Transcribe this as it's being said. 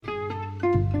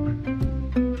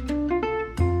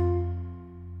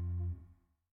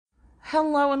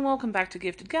Hello and welcome back to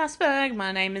Gifted Gasberg.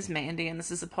 My name is Mandy and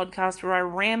this is a podcast where I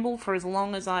ramble for as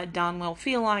long as I darn well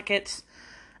feel like it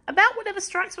about whatever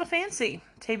strikes my fancy,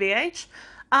 TBH.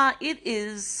 It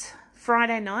is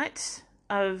Friday night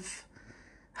of,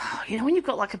 when you've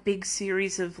got like a big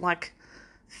series of like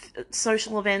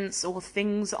social events or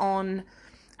things on,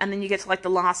 and then you get to like the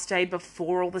last day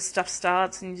before all this stuff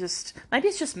starts and maybe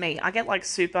it's just me, I get like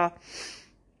super,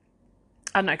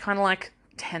 I don't know, kind of like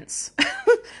tense.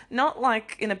 Not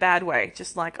like in a bad way,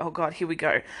 just like, oh god, here we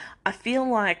go. I feel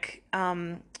like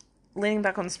leaning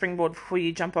back on the springboard before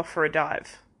you jump off for a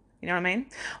dive. You know what I mean?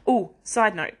 Oh,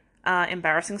 side note,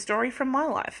 embarrassing story from my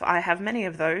life. I have many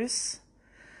of those.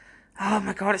 Oh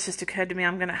my god, it's just occurred to me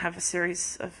I'm going to have a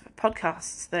series of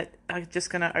podcasts that are just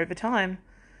going to, over time,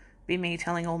 be me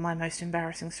telling all my most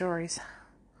embarrassing stories.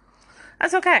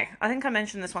 That's okay. I think I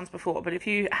mentioned this once before, but if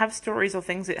you have stories or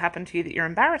things that happen to you that you're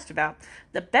embarrassed about,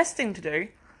 the best thing to do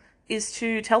is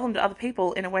to tell them to other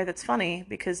people in a way that's funny,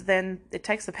 because then it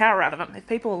takes the power out of them. If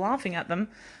people are laughing at them,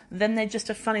 then they're just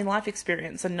a funny life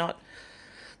experience and not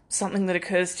something that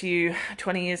occurs to you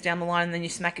 20 years down the line and then you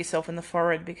smack yourself in the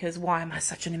forehead because why am I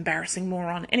such an embarrassing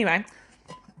moron? Anyway,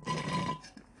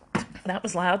 that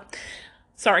was loud.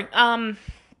 Sorry.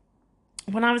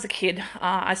 When I was a kid,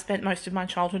 I spent most of my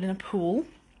childhood in a pool.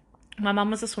 My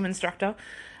mum was a swim instructor,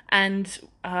 and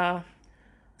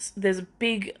there's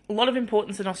a lot of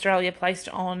importance in Australia placed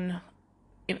on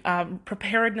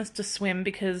preparedness to swim,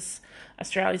 because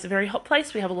Australia's a very hot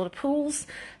place. We have a lot of pools,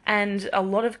 and a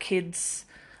lot of kids,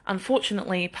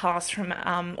 unfortunately, pass from,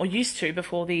 or used to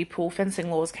before the pool fencing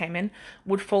laws came in,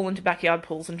 would fall into backyard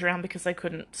pools and drown because they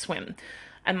couldn't swim.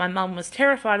 And my mum was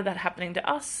terrified of that happening to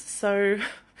us, so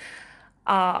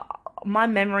my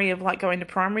memory of like going to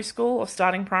primary school or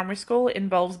starting primary school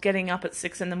involves getting up at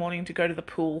 6 a.m. to go to the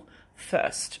pool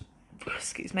first.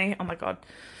 Excuse me. Oh my god.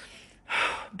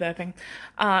 Burping.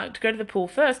 To go to the pool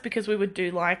first because we would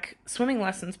do like swimming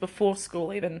lessons before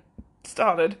school even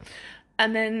started.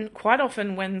 And then quite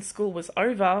often when school was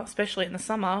over, especially in the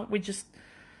summer,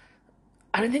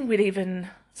 I don't think we'd even,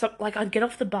 I'd get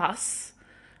off the bus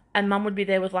and mum would be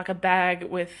there with like a bag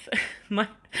with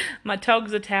my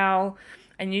togs, a towel,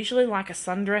 and usually like a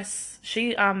sundress.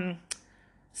 She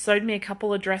sewed me a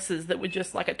couple of dresses that were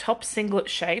just like a top singlet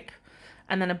shape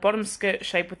and then a bottom skirt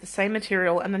shape with the same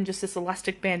material, and then just this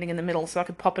elastic banding in the middle so I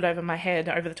could pop it over my head,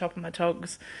 over the top of my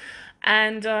togs.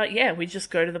 And we'd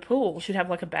just go to the pool. She'd have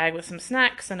like a bag with some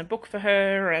snacks and a book for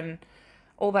her and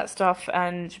all that stuff,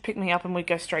 and she'd pick me up and we'd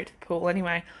go straight to the pool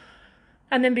anyway.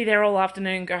 And then be there all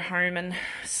afternoon, go home and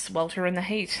swelter in the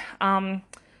heat.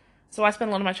 So I spent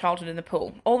a lot of my childhood in the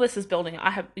pool. All this is building.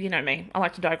 You know me, I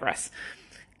like to digress.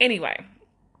 Anyway,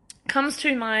 comes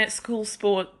to my school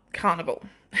sport carnival.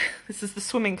 This is the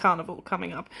swimming carnival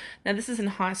coming up. Now this is in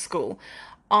high school.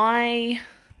 I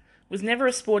was never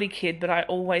a sporty kid, but I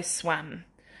always swam.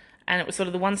 And it was sort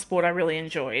of the one sport I really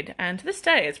enjoyed. And to this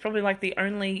day, it's probably like the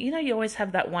only, you always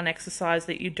have that one exercise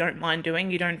that you don't mind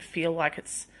doing. You don't feel like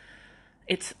it's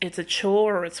a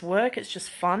chore or it's work. It's just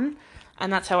fun.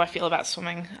 And that's how I feel about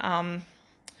swimming.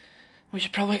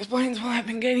 Which probably explains why I've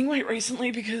been gaining weight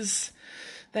recently, because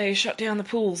they shut down the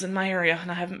pools in my area and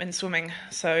I haven't been swimming,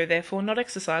 so therefore not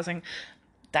exercising.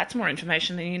 That's more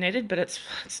information than you needed, but it's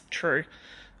true.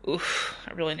 Oof,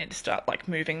 I really need to start like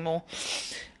moving more.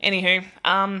 Anywho,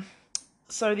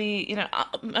 so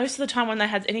most of the time when they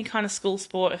had any kind of school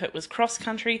sport, if it was cross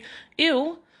country,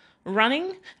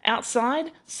 running,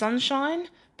 outside, sunshine,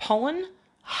 pollen,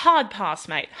 hard pass,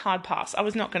 mate, hard pass. I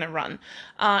was not going to run.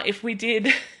 If we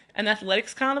did an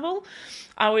athletics carnival,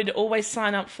 I would always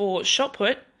sign up for shot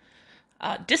put,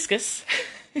 discus,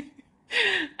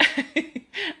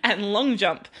 and long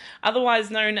jump,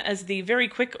 otherwise known as the very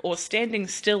quick or standing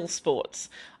still sports.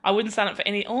 I wouldn't sign up for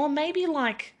any, or maybe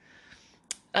like,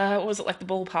 what was it, like the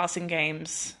ball passing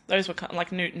games? Those were kind of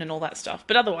like Newton and all that stuff.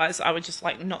 But otherwise, I would just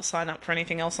like not sign up for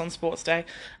anything else on sports day,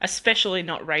 especially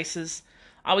not races.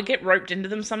 I would get roped into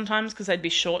them sometimes because they'd be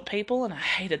short people and I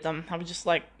hated them. I would just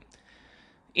like,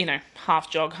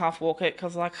 half jog, half walk it,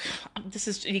 because like,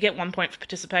 you get 1 point for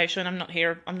participation. I'm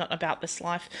not about this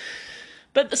life.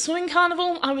 But the swimming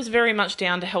carnival, I was very much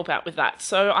down to help out with that.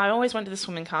 So I always went to the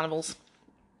swimming carnivals.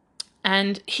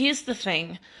 And here's the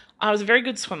thing. I was a very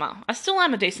good swimmer. I still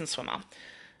am a decent swimmer.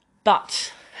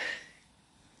 But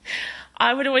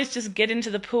I would always just get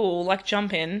into the pool, like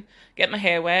jump in, get my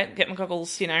hair wet, get my goggles,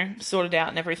 sorted out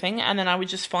and everything, and then I would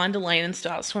just find a lane and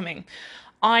start swimming.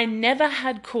 I never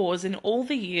had cause in all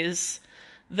the years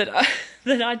that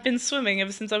I'd been swimming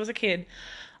ever since I was a kid.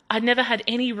 I'd never had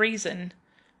any reason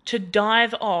to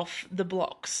dive off the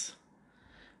blocks.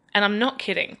 And I'm not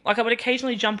kidding. Like, I would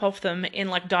occasionally jump off them in,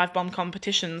 like, dive bomb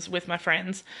competitions with my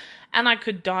friends, and I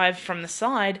could dive from the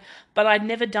side, but I'd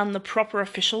never done the proper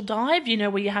official dive, you know,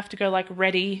 where you have to go, like,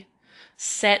 ready,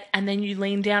 set, and then you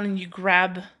lean down and you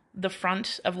grab the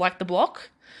front of, like, the block.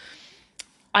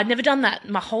 I'd never done that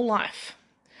my whole life.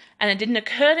 And it didn't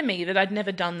occur to me that I'd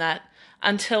never done that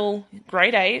until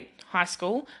grade 8, high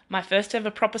school, my first ever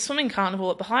proper swimming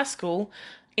carnival at the high school,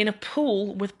 in a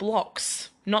pool with blocks.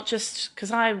 Not just,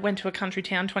 because I went to a country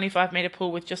town 25-metre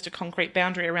pool with just a concrete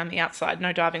boundary around the outside,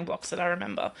 no diving blocks that I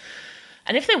remember.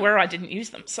 And if there were, I didn't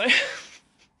use them, so...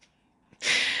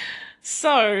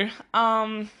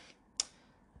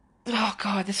 Oh,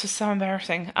 God, this was so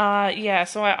embarrassing.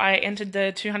 So I entered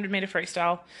the 200-metre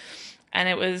freestyle, and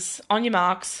it was on your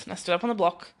marks, and I stood up on the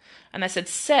block, and they said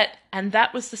set, and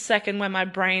that was the second when my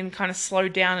brain kind of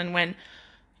slowed down and went,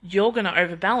 you're going to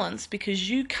overbalance because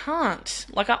you can't.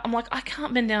 Like, I'm like, I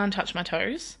can't bend down and touch my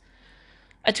toes.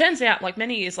 It turns out, like,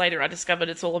 many years later, I discovered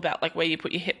it's all about, like, where you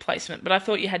put your hip placement, but I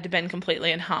thought you had to bend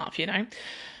completely in half, you know?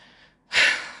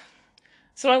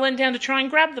 So I leaned down to try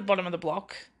and grab the bottom of the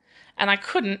block, and I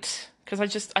couldn't, because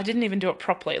I didn't even do it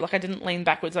properly. Like, I didn't lean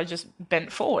backwards, I just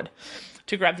bent forward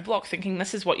to grab the block, thinking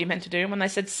this is what you're meant to do. And when they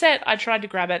said set, I tried to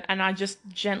grab it, and I just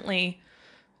gently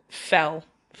fell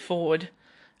forward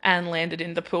and landed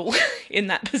in the pool in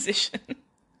that position.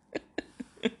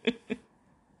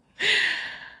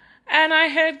 And I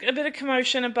heard a bit of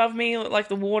commotion above me, like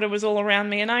the water was all around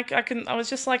me, and I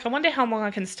was just like, I wonder how long I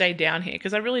can stay down here,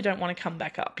 because I really don't want to come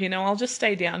back up, you know, I'll just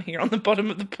stay down here on the bottom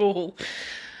of the pool.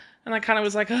 And I kind of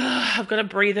was like, I've got to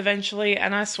breathe eventually,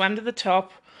 and I swam to the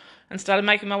top and started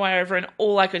making my way over, and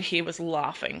all I could hear was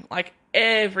laughing. Like,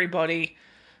 everybody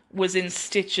was in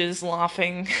stitches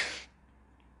laughing.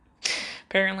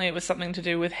 Apparently it was something to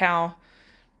do with how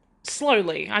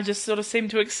slowly I just sort of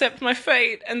seemed to accept my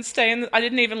fate and stay in I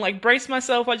didn't even, like, brace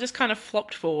myself. I just kind of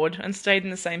flopped forward and stayed in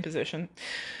the same position.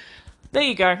 There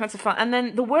you go. That's a fun. And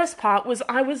then the worst part was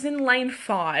I was in lane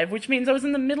 5, which means I was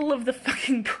in the middle of the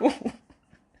fucking pool.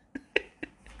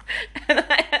 And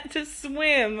I had to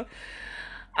swim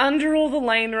under all the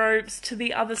lane ropes to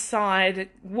the other side,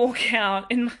 walk out,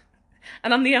 and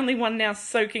I'm the only one now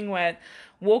soaking wet,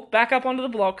 walk back up onto the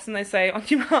blocks, and they say, on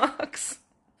your marks,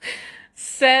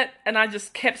 set, and I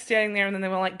just kept standing there, and then they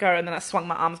were like, go, and then I swung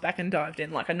my arms back and dived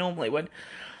in like I normally would.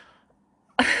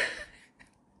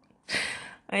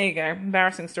 There you go.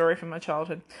 Embarrassing story from my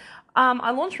childhood.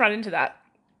 I launched right into that.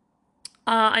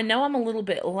 I know I'm a little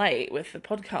bit late with the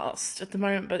podcast at the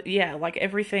moment, but yeah, like,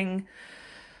 everything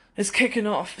is kicking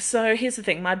off. So here's the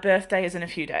thing. My birthday is in a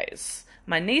few days.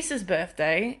 My niece's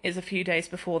birthday is a few days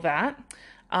before that.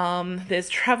 There's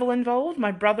travel involved.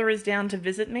 My brother is down to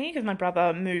visit me because my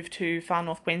brother moved to far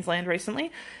north Queensland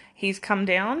recently. He's come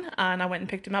down and I went and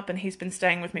picked him up, and he's been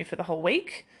staying with me for the whole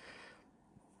week.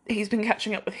 He's been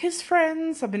catching up with his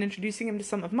friends. I've been introducing him to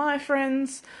some of my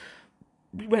friends.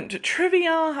 We went to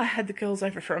trivia. I had the girls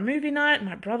over for a movie night.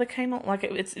 My brother came on. Like,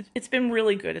 it's been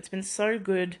really good. It's been so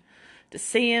good to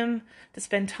see him, to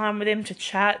spend time with him, to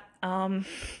chat.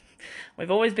 We've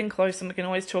always been close and we can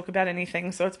always talk about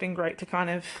anything, so it's been great to kind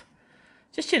of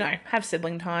just, you know, have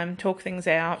sibling time, talk things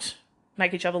out,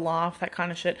 make each other laugh, that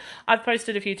kind of shit. I've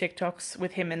posted a few TikToks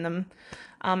with him in them.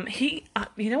 You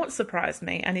know what surprised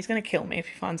me, and he's going to kill me if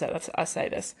he finds out I say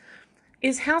this,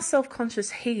 is how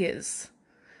self-conscious he is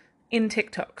in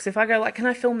TikToks. If I go, like, can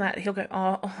I film that? He'll go,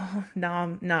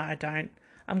 no, I don't.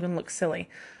 I'm going to look silly.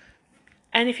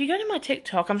 And if you go to my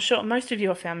TikTok, I'm sure most of you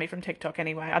have found me from TikTok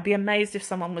anyway. I'd be amazed if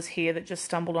someone was here that just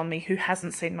stumbled on me who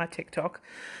hasn't seen my TikTok.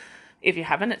 If you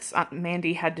haven't, it's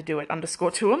Mandy had to do it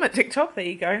 _to him at TikTok. There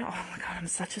you go. Oh my God, I'm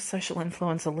such a social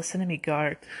influencer. Listen to me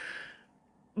go.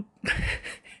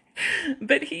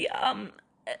 But he,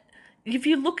 if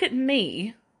you look at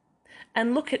me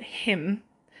and look at him,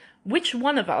 which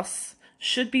one of us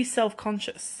should be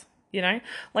self-conscious? You know,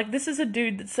 like, this is a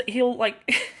dude he'll,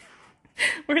 like,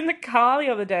 we're in the car the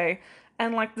other day,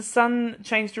 and, like, the sun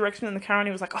changed direction in the car, and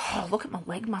he was like, oh, look at my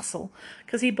leg muscle,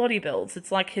 because he bodybuilds.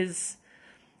 It's like his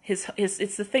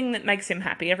it's the thing that makes him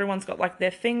happy. Everyone's got, like,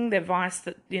 their thing, their vice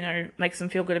that, you know, makes them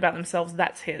feel good about themselves.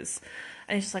 That's his.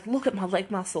 And he's just like, look at my leg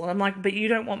muscle. And I'm like, but you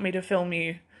don't want me to film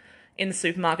you in the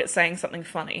supermarket saying something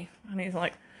funny. And he's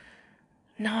like,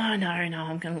 no,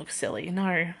 I'm going to look silly.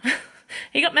 No.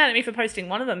 He got mad at me for posting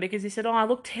one of them because he said, oh, I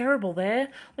look terrible there.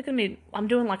 Look at me. I'm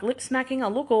doing, like, lip smacking. I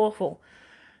look awful.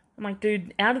 I'm like,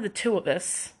 dude, out of the two of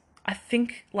us, I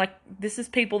think, like, this is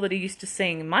people that are used to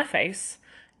seeing my face.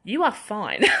 You are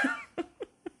fine.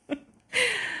 So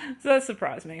that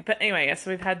surprised me. But anyway, yeah,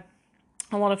 so we've had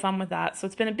a lot of fun with that. So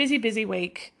it's been a busy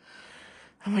week.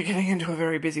 And we're getting into a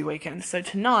very busy weekend. So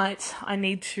tonight, I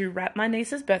need to wrap my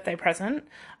niece's birthday present.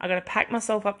 I got to pack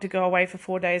myself up to go away for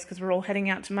 4 days because we're all heading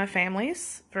out to my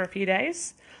family's for a few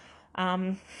days.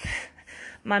 My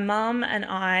mum and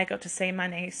I got to see my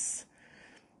niece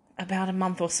about a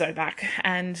month or so back,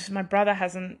 and my brother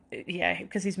hasn't,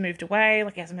 because he's moved away,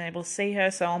 like he hasn't been able to see her,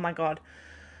 so oh my god,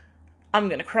 I'm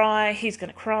going to cry, he's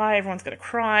going to cry, everyone's going to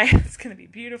cry, it's going to be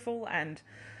beautiful, and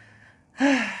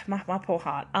my poor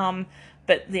heart.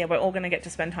 But yeah, we're all going to get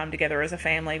to spend time together as a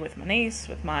family with my niece,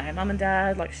 with my mum and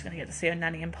dad, like she's going to get to see her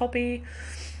nanny and poppy,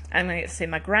 I'm going to get to see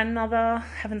my grandmother,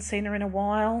 haven't seen her in a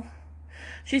while.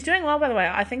 She's doing well, by the way.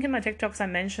 I think in my TikToks I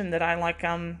mentioned that I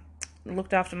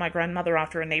looked after my grandmother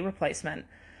after a knee replacement,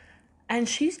 and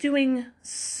she's doing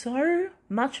so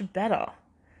much better.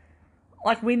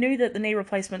 Like, we knew that the knee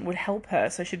replacement would help her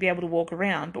so she'd be able to walk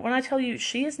around, but when I tell you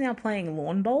she is now playing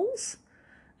lawn bowls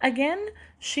again,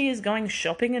 she is going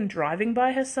shopping and driving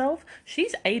by herself.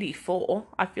 She's 84,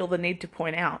 I feel the need to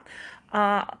point out.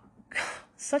 I'm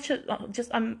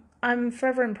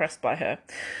forever impressed by her.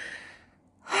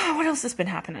 What else has been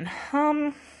happening?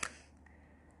 On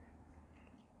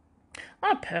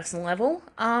a personal level,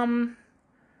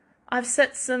 I've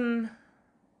set some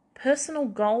personal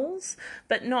goals,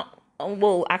 but not,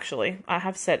 well, actually, I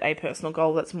have set a personal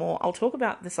goal that's more, I'll talk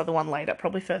about this other one later,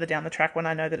 probably further down the track when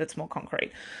I know that it's more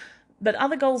concrete. But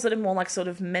other goals that are more like sort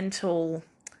of mental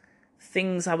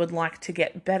things I would like to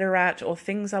get better at, or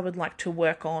things I would like to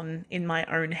work on in my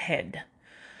own head.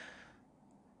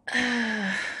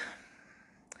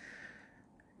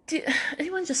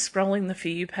 Anyone just scrolling the For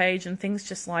You page and things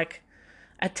just like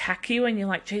attack you and you're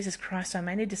like, Jesus Christ, I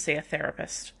may need to see a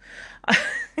therapist.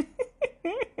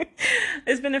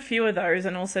 There's been a few of those,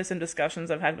 and also some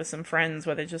discussions I've had with some friends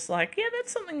where they're just like, yeah,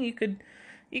 that's something you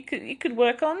could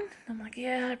work on. I'm like,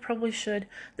 yeah, I probably should.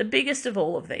 The biggest of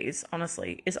all of these,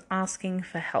 honestly, is asking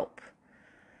for help.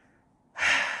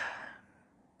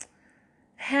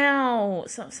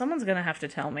 Someone's going to have to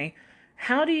tell me,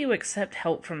 how do you accept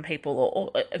help from people,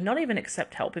 or not even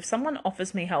accept help? If someone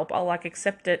offers me help, I'll like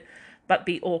accept it, but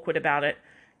be awkward about it.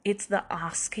 It's the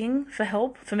asking for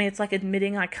help. For me, it's like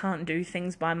admitting I can't do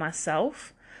things by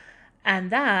myself. And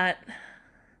that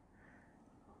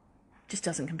just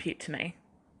doesn't compute to me.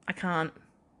 I can't.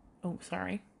 Oh,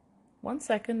 sorry. 1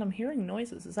 second, I'm hearing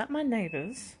noises. Is that my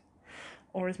neighbours?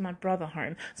 Or is my brother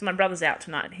home? So my brother's out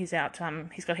tonight. He's out.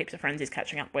 He's got heaps of friends he's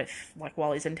catching up with, like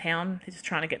while he's in town. He's just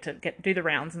trying to do the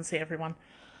rounds and see everyone.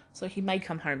 So he may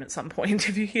come home at some point.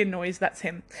 If you hear noise, that's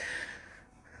him.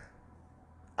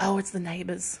 Oh, it's the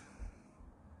neighbours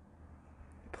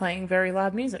playing very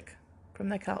loud music from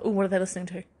their car. Oh, what are they listening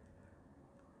to?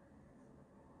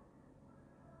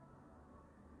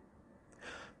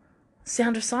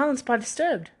 Sound of Silence by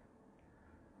Disturbed.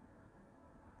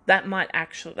 That's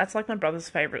like my brother's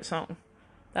favourite song.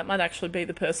 That might actually be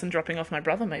the person dropping off my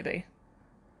brother, maybe.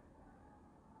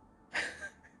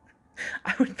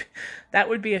 That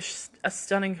would be a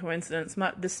stunning coincidence.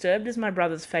 Disturbed is my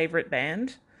brother's favourite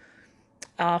band.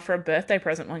 For a birthday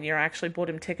present one year, I actually bought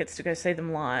him tickets to go see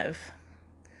them live.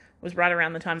 It was right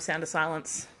around the time Sound of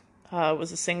Silence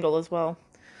was a single as well.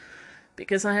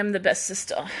 Because I am the best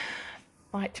sister.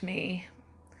 Fight me.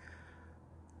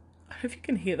 I hope you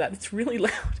can hear that. It's really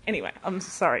loud. Anyway, I'm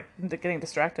sorry. I'm getting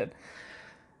distracted.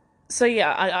 So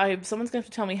yeah, someone's going to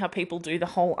have to tell me how people do the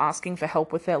whole asking for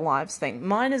help with their lives thing.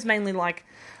 Mine is mainly like,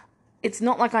 it's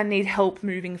not like I need help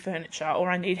moving furniture or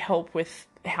I need help with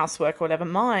housework or whatever.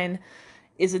 Mine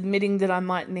is admitting that I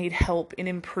might need help in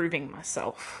improving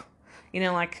myself. You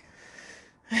know, like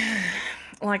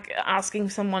asking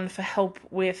someone for help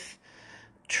with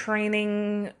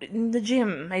training in the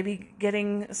gym, maybe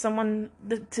getting someone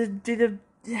to do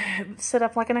set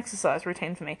up like an exercise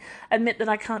routine for me. Admit that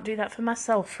I can't do that for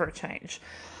myself for a change.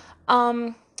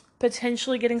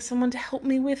 Potentially getting someone to help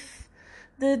me with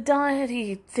the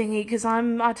diety thingy, because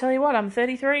I tell you what, I'm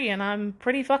 33 and I'm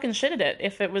pretty fucking shit at it.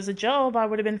 If it was a job, I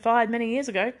would have been fired many years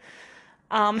ago.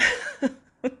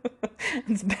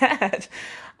 It's bad.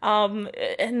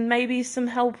 And maybe some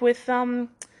help with,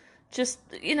 just,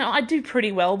 I do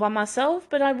pretty well by myself,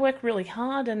 but I work really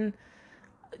hard, and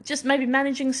just maybe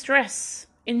managing stress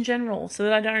in general so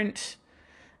that I don't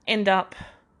end up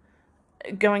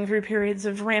going through periods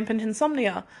of rampant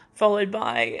insomnia followed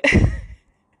by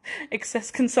excess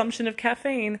consumption of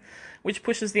caffeine, which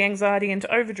pushes the anxiety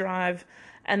into overdrive,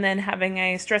 and then having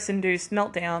a stress-induced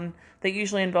meltdown that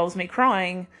usually involves me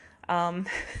crying,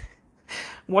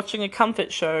 watching a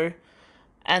comfort show,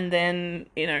 and then,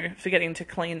 forgetting to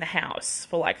clean the house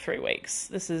for like 3 weeks.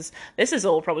 This is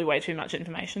all probably way too much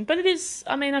information, but it is,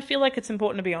 I feel like it's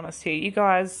important to be honest here. You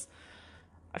guys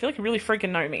I feel like you really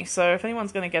freaking know me. So if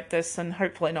anyone's going to get this and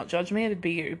hopefully not judge me, it'd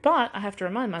be you. But I have to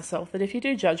remind myself that if you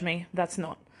do judge me, that's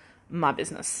not my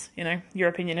business. You know, your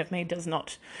opinion of me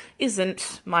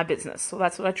isn't my business. So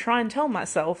that's what I try and tell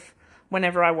myself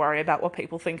whenever I worry about what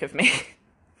people think of me.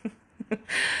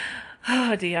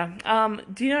 Oh dear.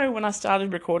 Do you know when I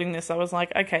started recording this, I was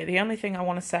like, okay, the only thing I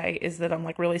want to say is that I'm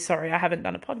like really sorry I haven't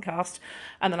done a podcast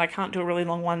and that I can't do a really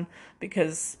long one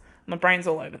because my brain's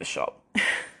all over the shop.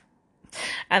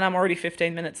 And I'm already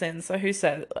 15 minutes in, so who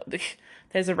said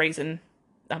there's a reason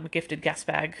I'm a gifted gas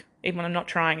bag. Even when I'm not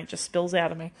trying, it just spills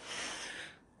out of me.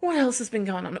 What else has been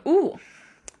going on? Ooh,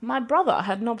 my brother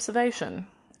had an observation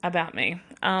about me.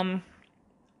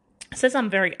 Says I'm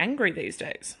very angry these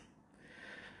days.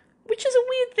 Which is a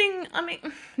weird thing, I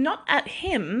mean, not at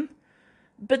him,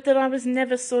 but that I was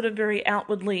never sort of very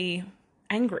outwardly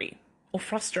angry or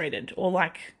frustrated or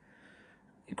like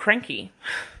cranky.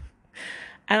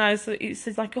 And he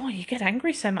says like, oh, you get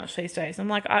angry so much these days. I'm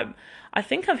like, I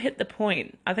think I've hit the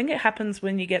point. I think it happens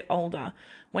when you get older.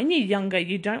 When you're younger,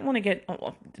 you don't want to get,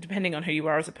 depending on who you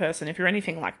are as a person, if you're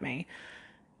anything like me,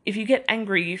 if you get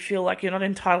angry, you feel like you're not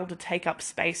entitled to take up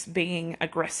space being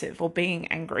aggressive or being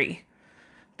angry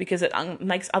because it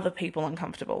makes other people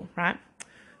uncomfortable, right?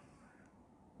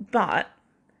 But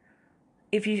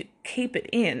if you keep it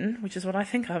in, which is what I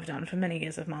think I've done for many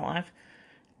years of my life,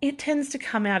 it tends to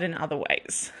come out in other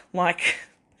ways, like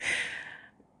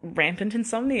rampant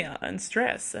insomnia and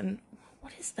stress. And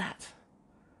what is that?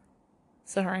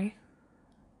 Sorry.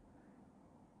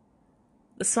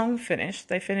 The song finished.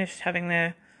 They finished having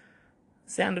their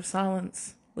sound of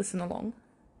silence listen along.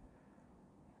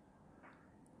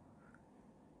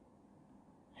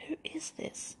 Who is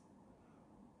this?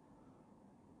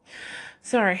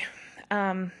 Sorry.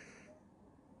 That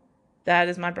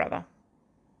is my brother.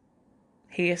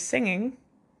 He is singing.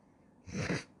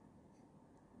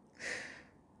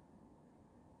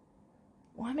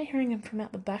 Why am I hearing him from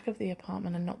out the back of the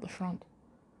apartment and not the front?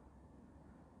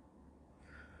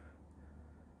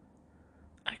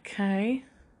 Okay.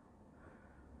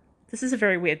 This is a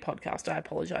very weird podcast. I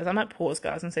apologise. I might pause,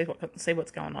 guys, and see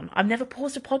what's going on. I've never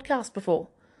paused a podcast before.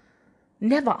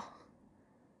 Never.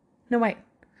 No, wait.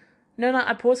 No,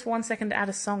 I paused for 1 second to add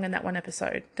a song in that one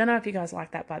episode. Don't know if you guys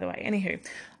like that, by the way. Anywho,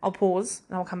 I'll pause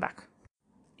and I'll come back.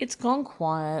 It's gone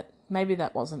quiet. Maybe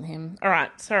that wasn't him. All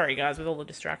right. Sorry, guys, with all the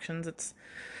distractions. It's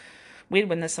weird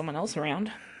when there's someone else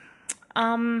around.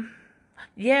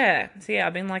 Yeah. So, yeah,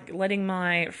 I've been, like, letting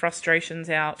my frustrations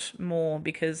out more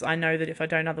because I know that if I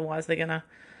don't otherwise, they're going to,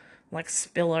 like,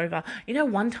 spill over. You know,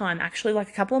 one time, actually, like,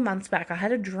 a couple of months back, I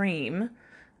had a dream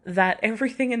that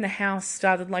everything in the house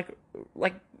started,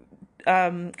 like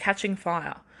catching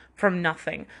fire from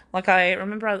nothing. Like, I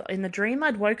remember in the dream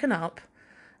I'd woken up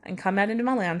and come out into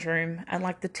my lounge room and,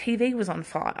 like, the TV was on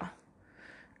fire.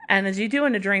 And as you do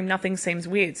in a dream, nothing seems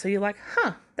weird. So you're like,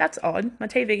 that's odd. My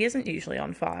TV isn't usually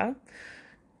on fire.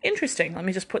 Interesting. Let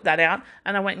me just put that out.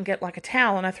 And I went and get, like, a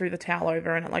towel and I threw the towel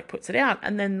over and it, like, puts it out.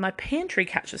 And then my pantry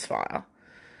catches fire.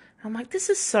 I'm like, this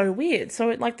is so weird.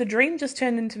 So, the dream just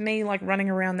turned into me, like,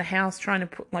 running around the house trying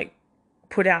to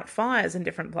put out fires in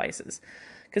different places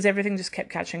because everything just kept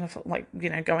catching,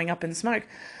 going up in smoke.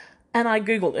 And I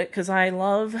Googled it because I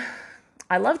love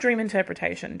dream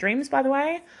interpretation. Dreams, by the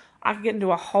way, I could get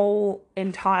into a whole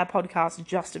entire podcast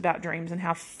just about dreams and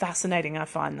how fascinating I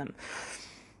find them.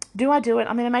 Do I do it?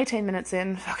 I mean, I'm 18 minutes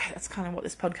in. Okay, that's kind of what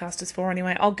this podcast is for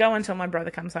anyway. I'll go until my brother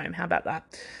comes home. How about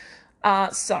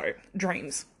that? So,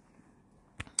 dreams.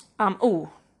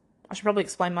 I should probably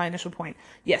explain my initial point.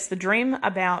 Yes, the dream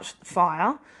about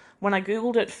fire. When I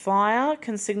Googled it, fire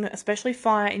can especially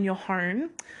fire in your home,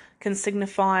 can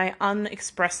signify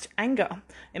unexpressed anger.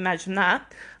 Imagine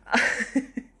that.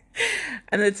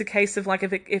 And it's a case of, like,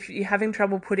 if you're having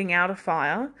trouble putting out a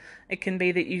fire, it can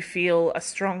be that you feel a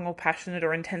strong or passionate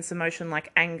or intense emotion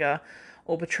like anger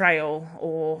or betrayal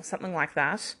or something like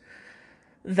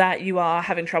that you are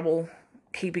having trouble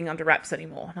keeping under wraps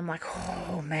anymore. And I'm like,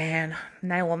 oh man,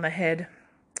 nail on the head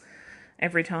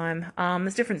every time.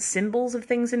 There's different symbols of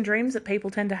things in dreams that people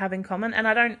tend to have in common. And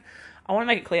I want to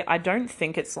make it clear, I don't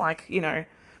think it's like,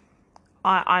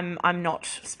 I'm not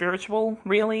spiritual,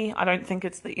 really. I don't think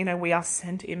it's that, we are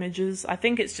sent images. I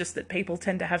think it's just that people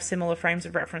tend to have similar frames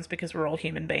of reference because we're all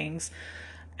human beings.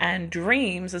 And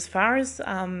dreams, as far as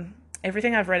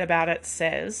everything I've read about it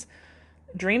says,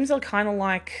 dreams are kind of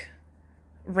like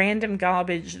random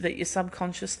garbage that your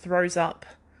subconscious throws up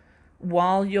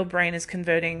while your brain is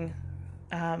converting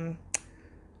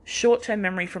short-term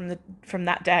memory from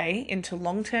that day into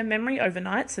long-term memory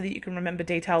overnight so that you can remember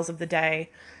details of the day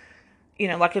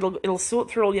like it'll sort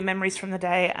through all your memories from the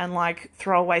day and like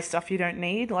throw away stuff you don't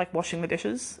need, like washing the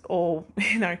dishes or,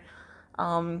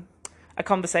 a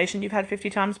conversation you've had 50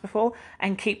 times before,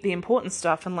 and keep the important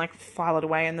stuff and like file it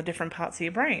away in the different parts of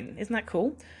your brain. Isn't that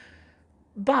cool?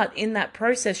 But in that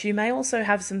process, you may also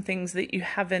have some things that you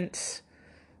haven't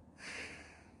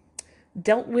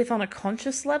dealt with on a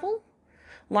conscious level.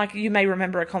 Like you may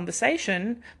remember a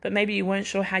conversation, but maybe you weren't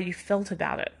sure how you felt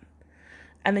about it.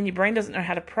 And then your brain doesn't know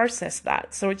how to process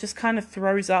that. So it just kind of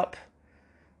throws up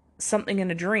something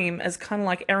in a dream as kind of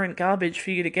like errant garbage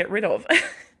for you to get rid of.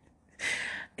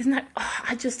 Isn't that,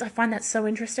 I find that so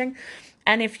interesting.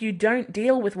 And if you don't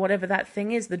deal with whatever that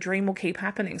thing is, the dream will keep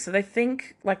happening. So they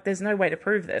think, like, there's no way to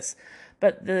prove this.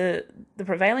 But the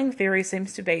prevailing theory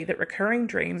seems to be that recurring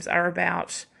dreams are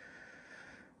about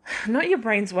not your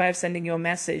brain's way of sending you a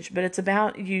message, but it's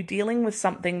about you dealing with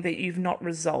something that you've not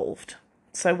resolved.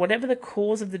 So whatever the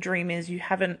cause of the dream is, you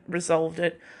haven't resolved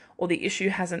it, or the issue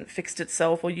hasn't fixed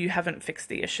itself, or you haven't fixed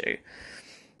the issue.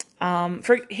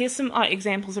 Here's some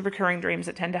examples of recurring dreams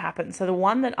that tend to happen. So the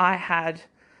one that I had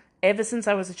ever since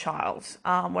I was a child,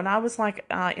 when I was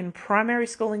in primary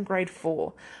school in grade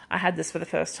 4, I had this for the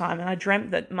first time, and I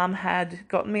dreamt that Mum had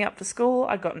gotten me up for school.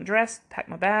 I'd gotten dressed, packed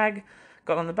my bag,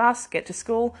 got on the bus, get to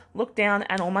school, look down,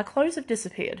 and all my clothes have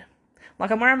disappeared.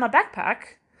 Like I'm wearing my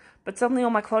backpack, but suddenly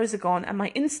all my clothes are gone, and my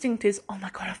instinct is, oh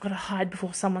my God, I've got to hide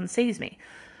before someone sees me.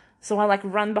 So I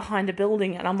run behind a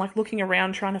building, and I'm looking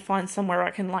around trying to find somewhere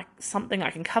I can something I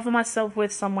can cover myself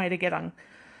with, some way to get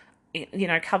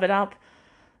covered up.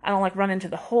 And I'll run into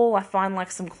the hall, I find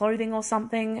some clothing or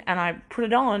something, and I put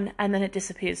it on, and then it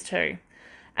disappears too.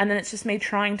 And then it's just me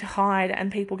trying to hide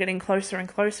and people getting closer and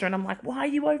closer, and I'm like, why are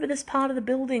you over this part of the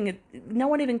building? No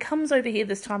one even comes over here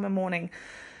this time of morning.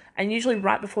 And usually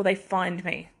right before they find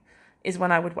me is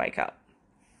when I would wake up,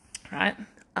 right?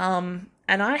 And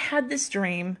I had this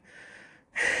dream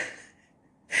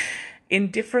in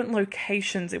different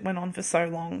locations. It went on for so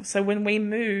long. So when we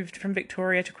moved from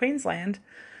Victoria to Queensland,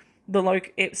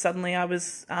 suddenly I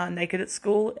was naked at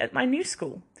school at my new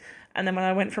school. And then when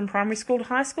I went from primary school to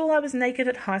high school, I was naked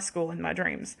at high school in my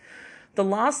dreams. The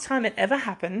last time it ever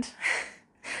happened,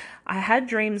 I had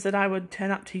dreams that I would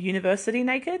turn up to university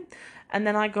naked. And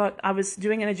then I was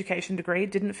doing an education degree,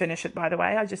 didn't finish it, by the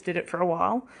way. I just did it for a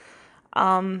while.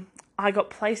 I got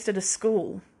placed at a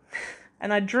school,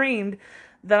 and I dreamed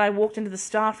that I walked into the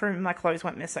staff room and my clothes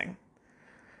went missing.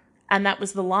 And that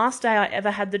was the last day I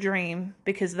ever had the dream,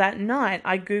 because that night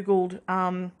I Googled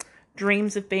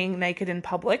dreams of being naked in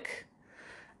public,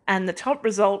 and the top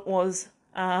result was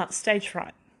stage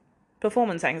fright,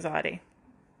 performance anxiety,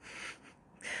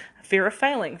 fear of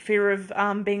failing, fear of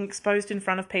being exposed in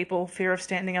front of people, fear of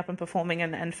standing up and performing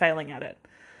and failing at it.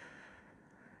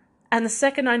 And the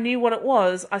second I knew what it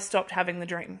was, I stopped having the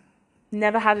dream.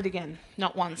 Never had it again,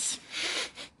 not once.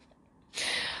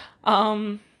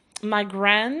 My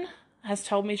gran has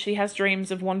told me she has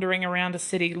dreams of wandering around a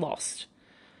city lost.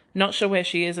 Not sure where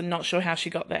she is and not sure how she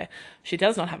got there. She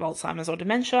does not have Alzheimer's or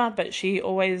dementia, but she's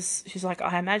like,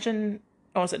 I imagine,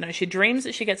 she dreams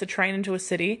that she gets a train into a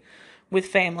city with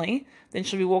family, then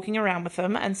she'll be walking around with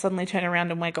them and suddenly turn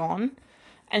around and we're gone.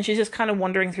 And she's just kind of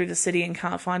wandering through the city and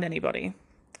can't find anybody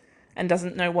and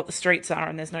doesn't know what the streets are,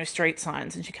 and there's no street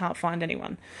signs and she can't find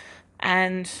anyone.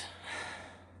 And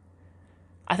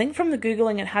I think from the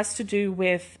Googling, it has to do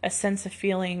with a sense of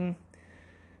feeling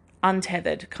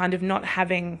untethered, kind of not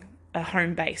having a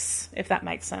home base, if that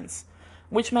makes sense.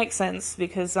 Which makes sense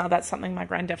because that's something my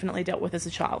gran definitely dealt with as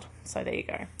a child. So there you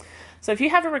go. So if you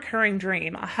have a recurring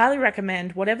dream, I highly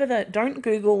recommend don't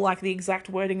Google the exact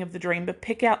wording of the dream, but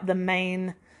pick out the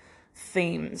main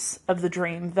themes of the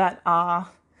dream that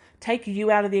take you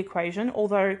out of the equation,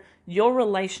 although your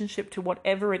relationship to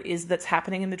whatever it is that's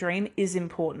happening in the dream is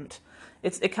important.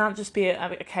 It can't just be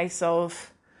a case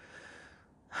of,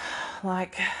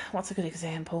 what's a good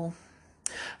example?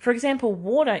 For example,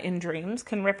 water in dreams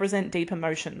can represent deep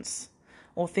emotions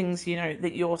or things,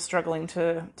 that you're struggling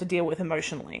to deal with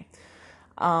emotionally.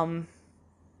 And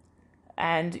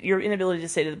your inability to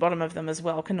see to the bottom of them as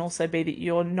well can also be that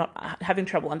you're not having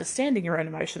trouble understanding your own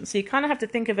emotions. So you kind of have to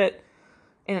think of it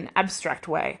in an abstract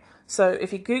way. So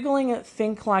if you're Googling it,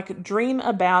 think dream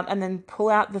about, and then pull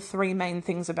out the 3 main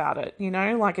things about it.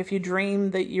 If you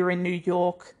dream that you're in New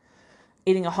York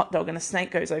eating a hot dog and a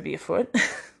snake goes over your foot,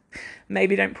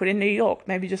 maybe don't put in New York.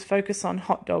 Maybe just focus on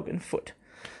hot dog and foot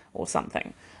or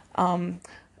something.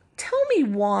 Tell me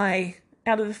why,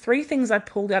 out of the 3 things I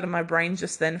pulled out of my brain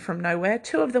just then from nowhere,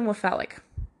 2 of them were phallic.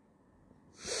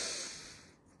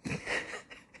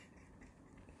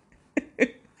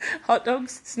 Hot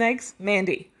dogs, snakes,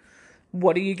 Mandy.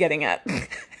 What are you getting at?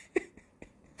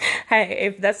 Hey,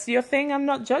 if that's your thing, I'm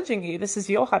not judging you. This is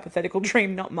your hypothetical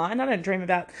dream, not mine. I don't dream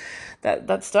about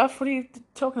that stuff. What are you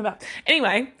talking about?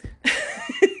 Anyway,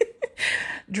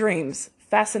 dreams.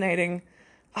 Fascinating.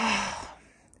 I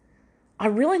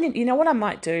really need, you know what I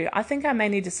might do? I think I may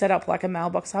need to set up like a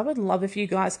mailbox. I would love if you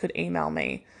guys could email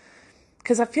me,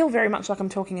 because I feel very much like I'm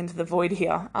talking into the void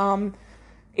here.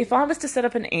 If I was to set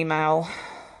up an email,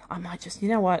 I might just, you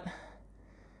know what?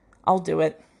 I'll do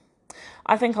it.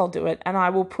 I think I'll do it, and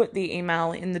I will put the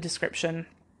email in the description.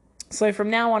 So from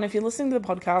now on, if you're listening to the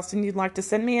podcast and you'd like to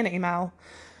send me an email,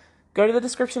 go to the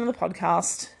description of the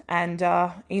podcast and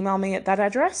email me at that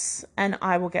address, and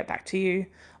I will get back to you,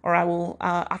 or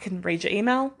I can read your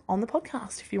email on the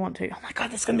podcast if you want to. Oh my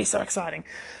God, this is going to be so exciting.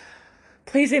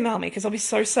 Please email me, because I'll be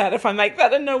so sad if I make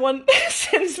that and no one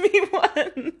sends me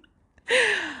one.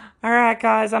 All right,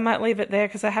 guys, I might leave it there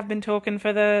because I have been talking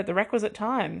for the requisite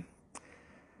time.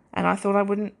 And I thought I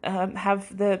wouldn't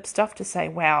have the stuff to say.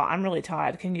 Wow, I'm really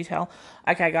tired. Can you tell?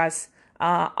 Okay, guys.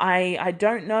 I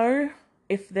don't know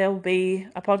if there'll be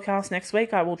a podcast next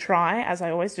week. I will try, as I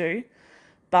always do.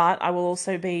 But I will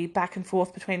also be back and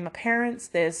forth between my parents.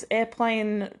 There's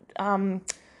airplane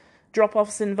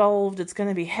drop-offs involved. It's going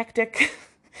to be hectic.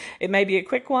 It may be a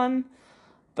quick one,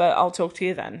 but I'll talk to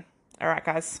you then. All right,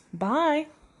 guys. Bye.